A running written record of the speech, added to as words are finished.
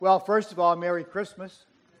Well, first of all, Merry Christmas.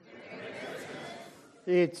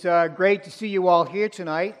 It's great to see you all here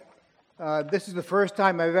tonight. This is the first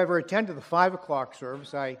time I've ever attended the 5 o'clock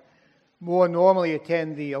service. I more normally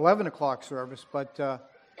attend the 11 o'clock service, but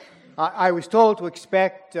I was told to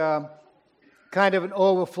expect kind of an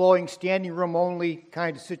overflowing, standing room only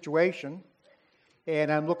kind of situation.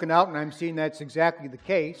 And I'm looking out and I'm seeing that's exactly the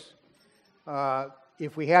case.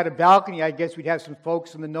 If we had a balcony, I guess we'd have some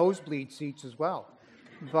folks in the nosebleed seats as well.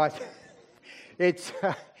 But it's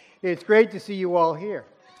great to see you all here.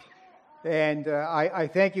 And I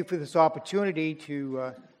thank you for this opportunity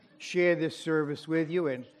to share this service with you.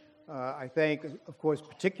 And I thank, of course,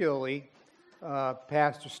 particularly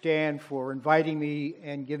Pastor Stan for inviting me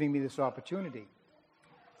and giving me this opportunity.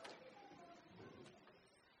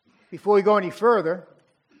 Before we go any further,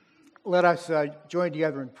 let us join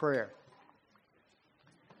together in prayer.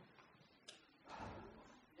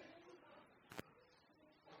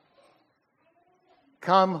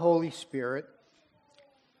 Come, Holy Spirit,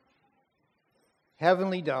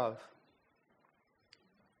 Heavenly Dove,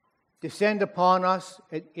 descend upon us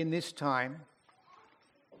in this time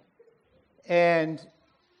and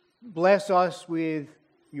bless us with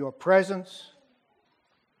your presence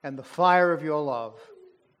and the fire of your love.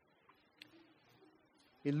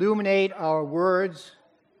 Illuminate our words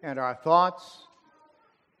and our thoughts,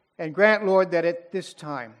 and grant, Lord, that at this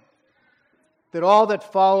time, that all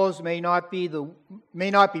that follows may not be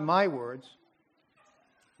my words,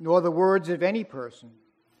 nor the words of any person,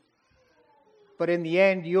 but in the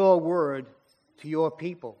end, your word to your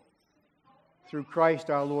people. Through Christ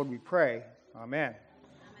our Lord we pray. Amen.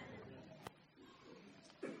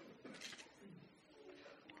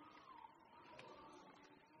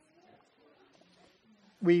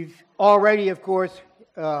 We've already, of course,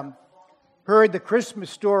 heard the Christmas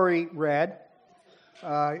story read.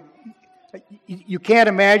 You can't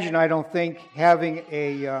imagine, I don't think, having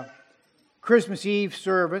a Christmas Eve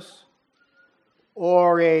service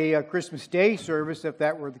or a Christmas Day service, if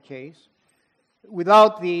that were the case,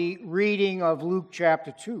 without the reading of Luke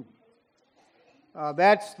chapter 2.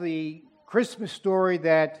 That's the Christmas story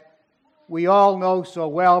that we all know so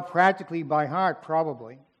well, practically by heart,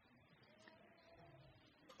 probably.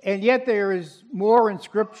 And yet there is more in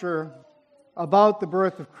Scripture about the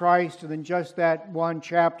birth of Christ than just that one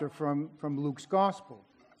chapter from Luke's Gospel.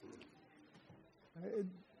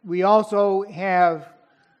 We also have,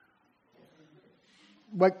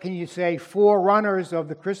 what can you say, forerunners of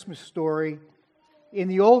the Christmas story in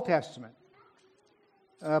the Old Testament.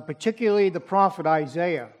 Particularly the prophet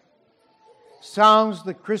Isaiah sounds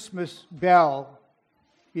the Christmas bell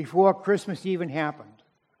before Christmas even happened.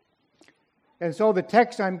 And so the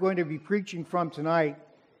text I'm going to be preaching from tonight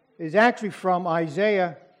is actually from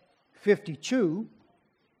Isaiah 52,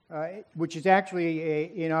 which is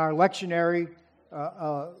actually in our lectionary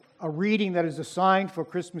a reading that is assigned for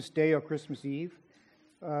Christmas Day or Christmas Eve.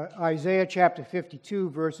 Isaiah chapter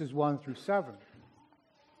 52, verses 1 through 7.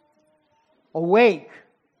 Awake,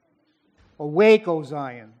 awake, O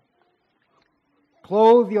Zion.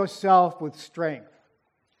 Clothe yourself with strength.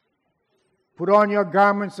 Put on your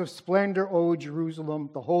garments of splendor, O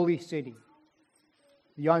Jerusalem, the holy city.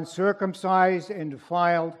 The uncircumcised and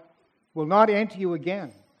defiled will not enter you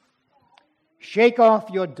again. Shake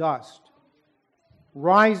off your dust.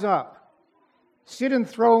 Rise up. Sit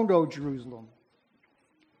enthroned, O Jerusalem.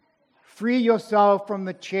 Free yourself from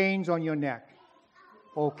the chains on your neck,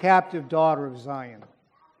 O captive daughter of Zion.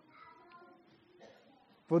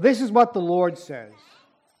 For this is what the Lord says.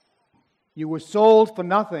 You were sold for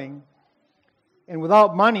nothing, and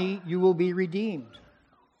without money you will be redeemed.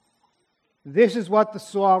 This is what the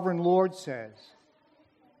sovereign Lord says.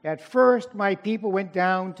 At first my people went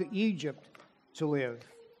down to Egypt to live,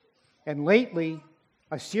 and lately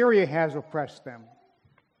Assyria has oppressed them.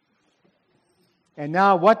 And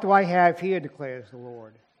now what do I have here, declares the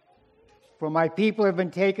Lord? For my people have been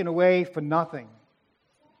taken away for nothing,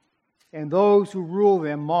 and those who rule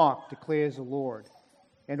them mock, declares the Lord.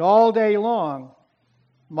 And all day long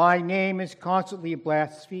my name is constantly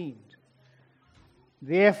blasphemed.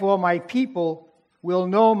 Therefore my people will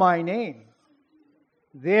know my name.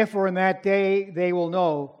 Therefore in that day they will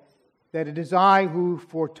know that it is I who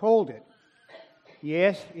foretold it.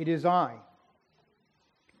 Yes, it is I.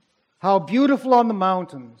 How beautiful on the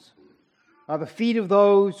mountains are the feet of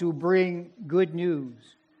those who bring good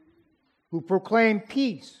news, who proclaim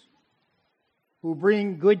peace, who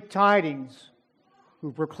bring good tidings,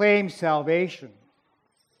 who proclaim salvation,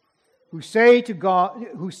 who say to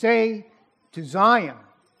Zion,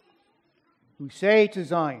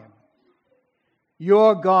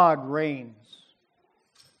 your God reigns.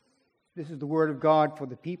 This is the word of God for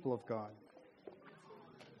the people of God.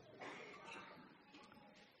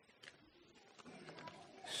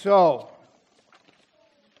 So,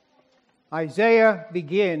 Isaiah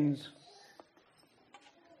begins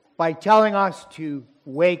by telling us to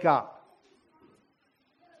wake up.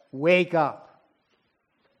 Wake up.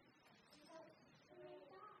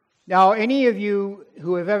 Now, any of you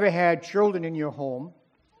who have ever had children in your home,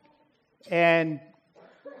 and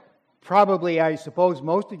probably, I suppose,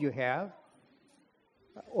 most of you have,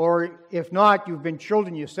 or if not, you've been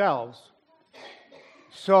children yourselves.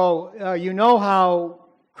 So, you know how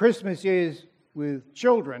Christmas is with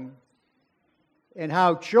children and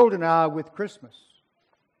how children are with Christmas.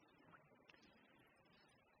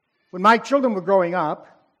 When my children were growing up,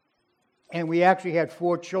 and we actually had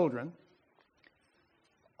 4 children,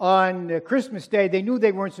 on Christmas Day, they knew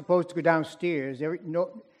they weren't supposed to go downstairs.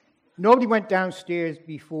 Nobody went downstairs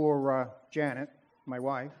before Janet, my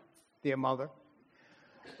wife, their mother.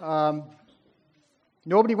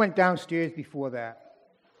 Nobody went downstairs before that.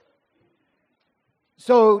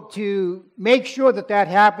 So to make sure that that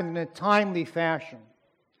happened in a timely fashion,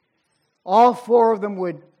 all 4 of them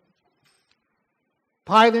would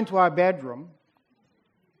pile into our bedroom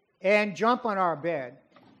and jump on our bed.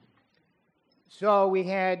 So we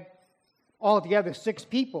had altogether 6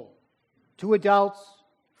 people, 2 adults,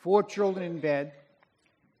 4 children in bed,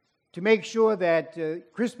 to make sure that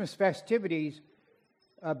Christmas festivities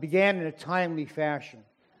began in a timely fashion.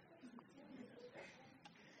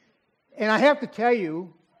 And I have to tell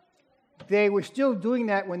you, they were still doing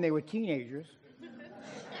that when they were teenagers.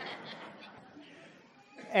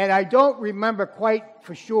 And I don't remember quite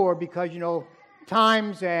for sure because,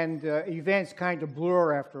 times and events kind of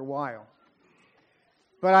blur after a while.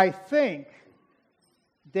 But I think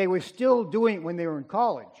they were still doing it when they were in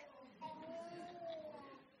college.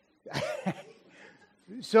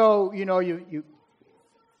 So,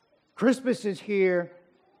 Christmas is here.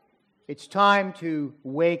 It's time to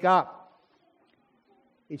wake up.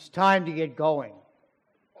 It's time to get going.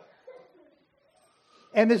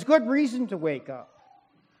 And there's good reason to wake up.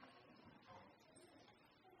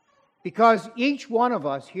 Because each one of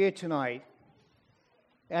us here tonight,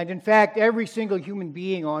 and in fact every single human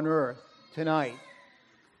being on earth tonight,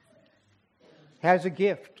 has a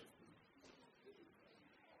gift.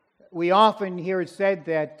 We often hear it said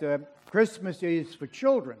that Christmas is for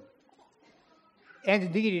children. And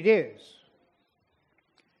indeed it is.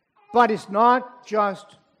 But it's not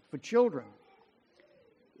just for children.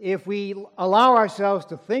 If we allow ourselves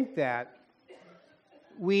to think that,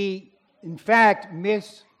 we in fact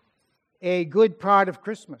miss a good part of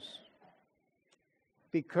Christmas.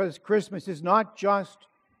 Because Christmas is not just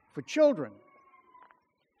for children.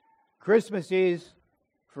 Christmas is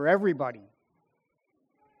for everybody.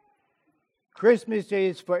 Christmas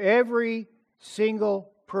is for every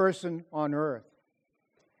single person on earth,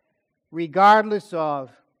 regardless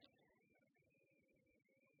of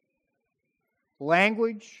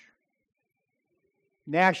language,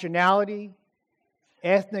 nationality,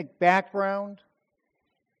 ethnic background,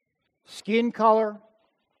 skin color,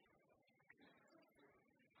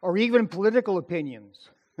 or even political opinions.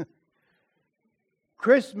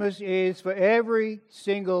 Christmas is for every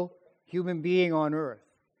single human being on earth.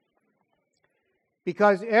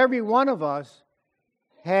 Because every one of us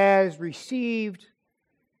has received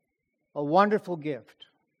a wonderful gift.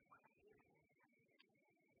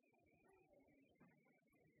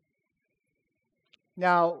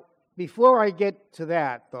 Now, before I get to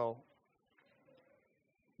that, though,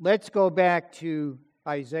 let's go back to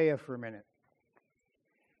Isaiah for a minute.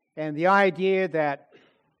 And the idea that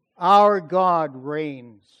our God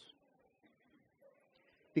reigns.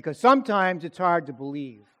 Because sometimes it's hard to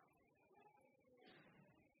believe.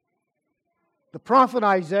 The prophet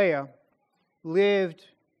Isaiah lived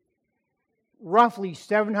roughly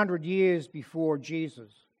 700 years before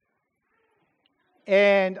Jesus.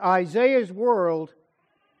 And Isaiah's world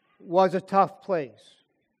was a tough place.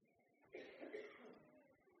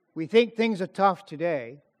 We think things are tough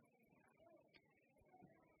today.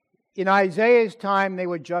 In Isaiah's time, they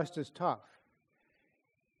were just as tough.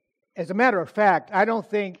 As a matter of fact, I don't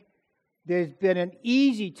think there's been an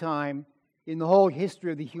easy time in the whole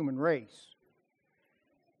history of the human race.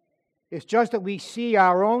 It's just that we see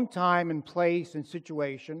our own time and place and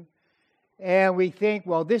situation, and we think,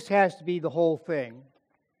 well, this has to be the whole thing.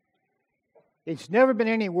 It's never been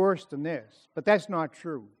any worse than this, but that's not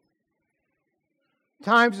true.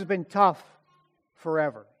 Times have been tough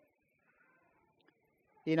forever.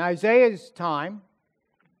 In Isaiah's time,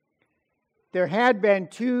 there had been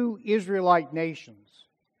 2 Israelite nations,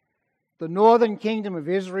 the northern kingdom of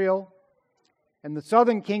Israel and the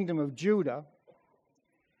southern kingdom of Judah,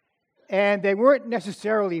 and they weren't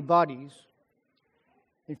necessarily buddies.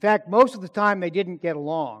 In fact, most of the time they didn't get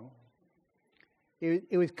along.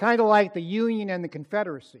 It was kind of like the Union and the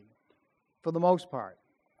Confederacy, for the most part.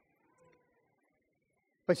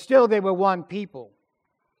 But still, they were one people.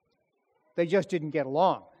 They just didn't get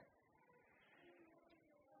along.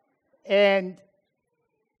 And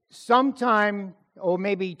sometime, or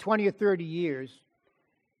maybe 20 or 30 years,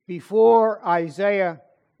 before Isaiah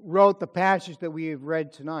wrote the passage that we have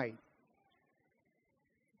read tonight,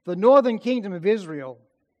 the northern kingdom of Israel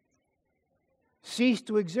ceased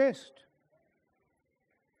to exist.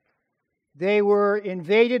 They were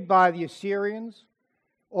invaded by the Assyrians,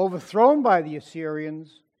 overthrown by the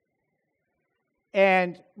Assyrians,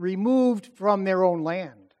 and removed from their own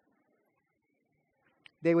land.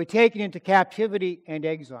 They were taken into captivity and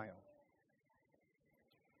exile.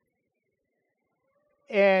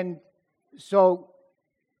 And so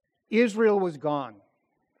Israel was gone.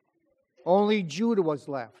 Only Judah was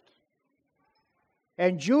left.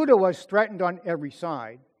 And Judah was threatened on every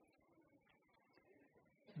side.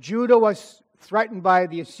 Judah was threatened by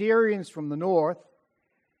the Assyrians from the north.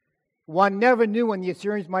 One never knew when the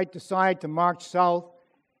Assyrians might decide to march south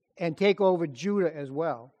and take over Judah as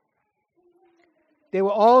well. They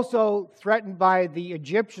were also threatened by the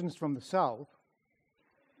Egyptians from the south.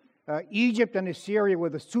 Egypt and Assyria were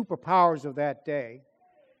the superpowers of that day.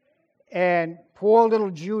 And poor little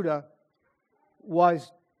Judah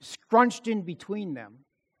was scrunched in between them.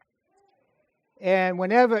 And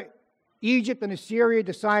whenever Egypt and Assyria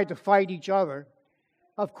decided to fight each other,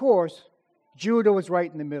 of course, Judah was right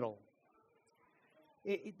in the middle.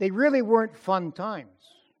 They really weren't fun times.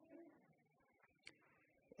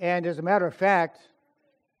 And as a matter of fact,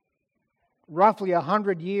 roughly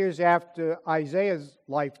 100 years after Isaiah's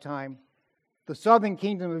lifetime, the southern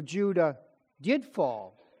kingdom of Judah did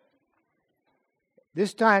fall.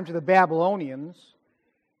 This time to the Babylonians,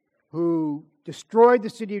 who destroyed the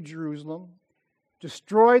city of Jerusalem,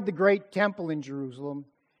 destroyed the great temple in Jerusalem,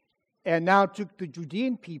 and now took the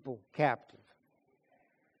Judean people captive.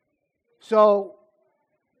 So,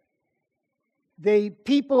 the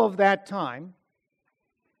people of that time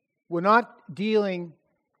were not dealing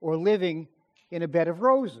or living in a bed of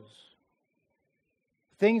roses.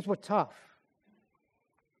 Things were tough.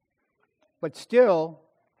 But still,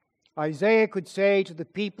 Isaiah could say to the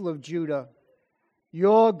people of Judah,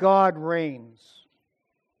 "Your God reigns.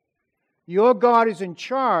 Your God is in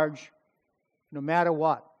charge no matter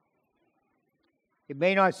what." It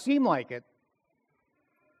may not seem like it,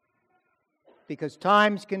 because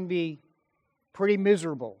times can be pretty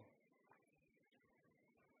miserable.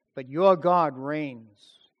 But your God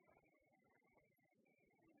reigns.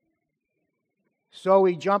 So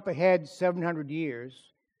we jump ahead 700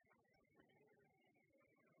 years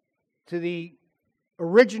to the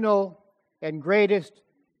original and greatest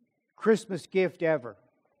Christmas gift ever,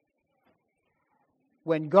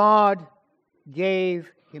 when God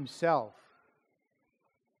gave Himself.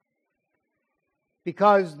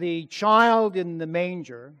 Because the child in the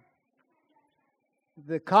manger,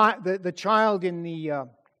 the child in the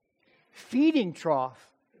feeding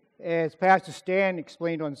trough, as Pastor Stan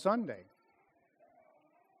explained on Sunday,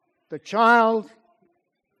 the child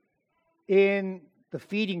in the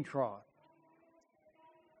feeding trough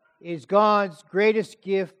is God's greatest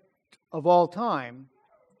gift of all time.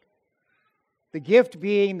 The gift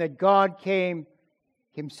being that God came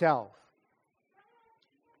Himself.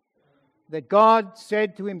 That God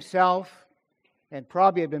said to Himself, and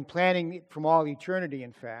probably had been planning it from all eternity,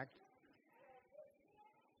 in fact,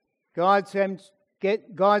 God said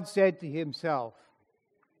to Himself,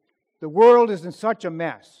 "The world is in such a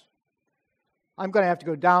mess. I'm going to have to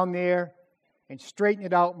go down there and straighten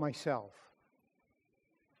it out myself."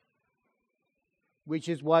 Which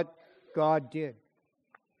is what God did.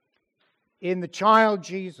 In the child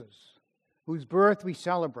Jesus, whose birth we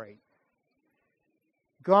celebrate,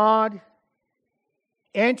 God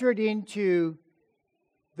entered into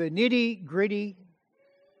the nitty-gritty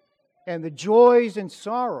and the joys and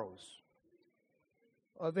sorrows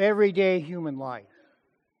of everyday human life.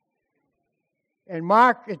 And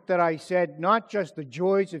mark it that I said not just the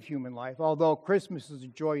joys of human life, although Christmas is a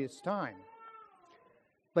joyous time,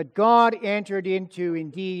 but God entered into,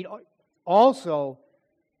 indeed, also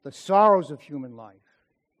the sorrows of human life.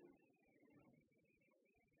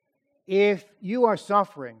 If you are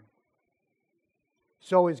suffering,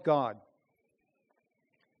 so is God.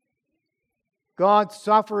 God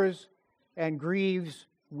suffers and grieves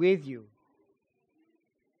with you,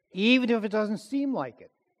 even if it doesn't seem like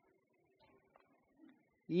it.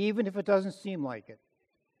 Even if it doesn't seem like it.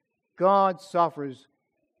 God suffers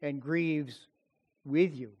and grieves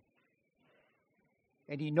with you.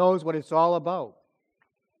 And He knows what it's all about.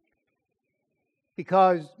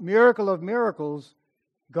 Because, miracle of miracles,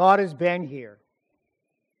 God has been here.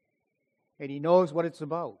 And He knows what it's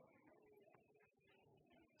about.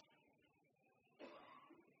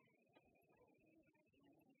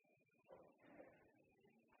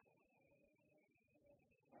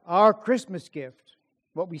 Our Christmas gift,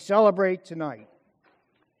 what we celebrate tonight,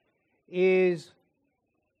 is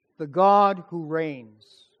the God who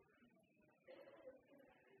reigns.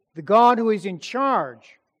 The God who is in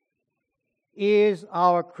charge is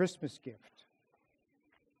our Christmas gift.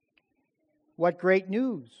 What great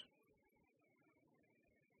news!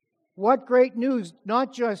 What great news,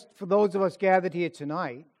 not just for those of us gathered here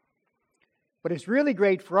tonight, but it's really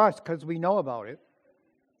great for us because we know about it.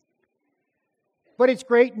 But it's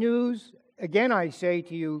great news, again I say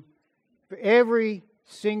to you, for every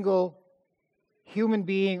single human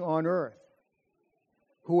being on earth.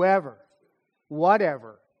 Whoever,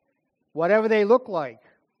 whatever they look like,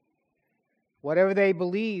 whatever they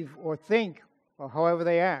believe or think, or however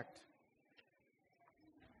they act.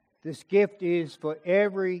 This gift is for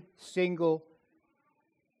every single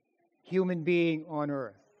human being on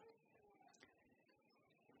earth.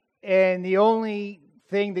 And the only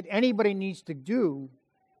thing that anybody needs to do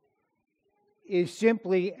is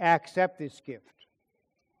simply accept this gift.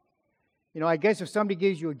 You know, I guess if somebody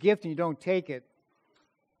gives you a gift and you don't take it,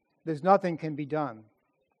 there's nothing can be done.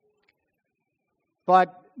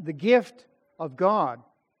 But the gift of God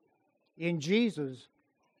in Jesus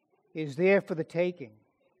is there for the taking,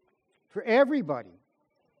 for everybody.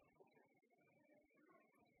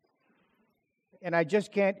 And I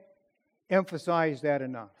just can't emphasize that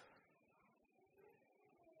enough.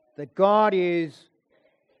 That God is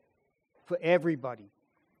for everybody.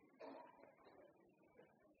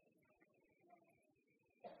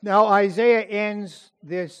 Now, Isaiah ends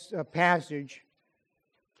this passage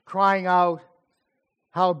crying out,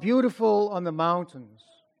 "How beautiful on the mountains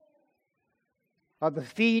are the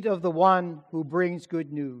feet of the one who brings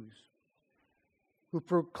good news, who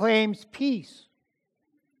proclaims peace,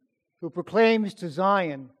 who proclaims to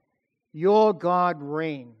Zion, your God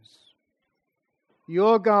reigns.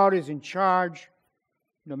 Your God is in charge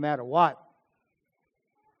no matter what."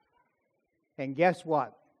 And guess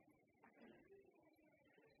what?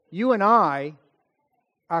 You and I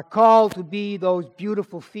are called to be those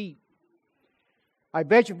beautiful feet. I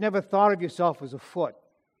bet you've never thought of yourself as a foot.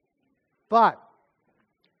 But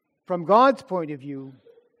from God's point of view,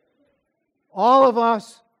 all of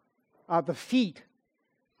us are the feet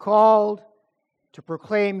called to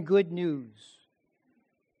proclaim good news,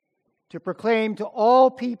 to proclaim to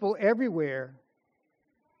all people everywhere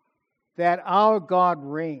that our God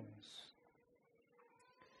reigns.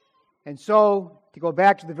 And so, to go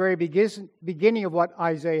back to the very beginning of what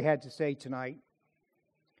Isaiah had to say tonight,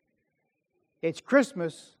 it's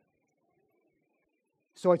Christmas,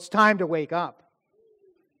 so it's time to wake up.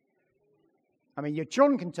 I mean, your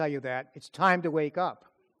children can tell you that. It's time to wake up.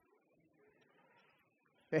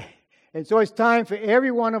 And so it's time for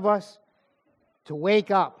every one of us to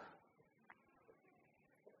wake up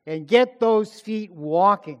and get those feet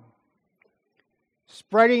walking,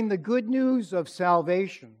 spreading the good news of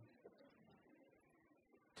salvation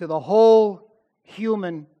to the whole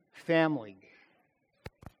human family.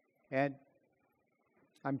 And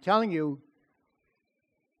I'm telling you,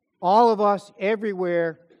 all of us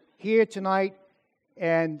everywhere here tonight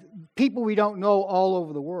and people we don't know all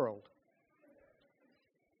over the world,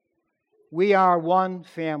 we are one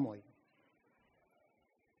family.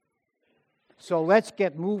 So let's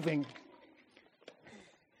get moving.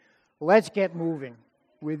 Let's get moving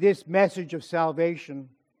with this message of salvation,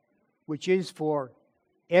 which is for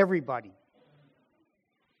everybody.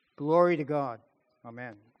 Glory to God.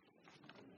 Amen.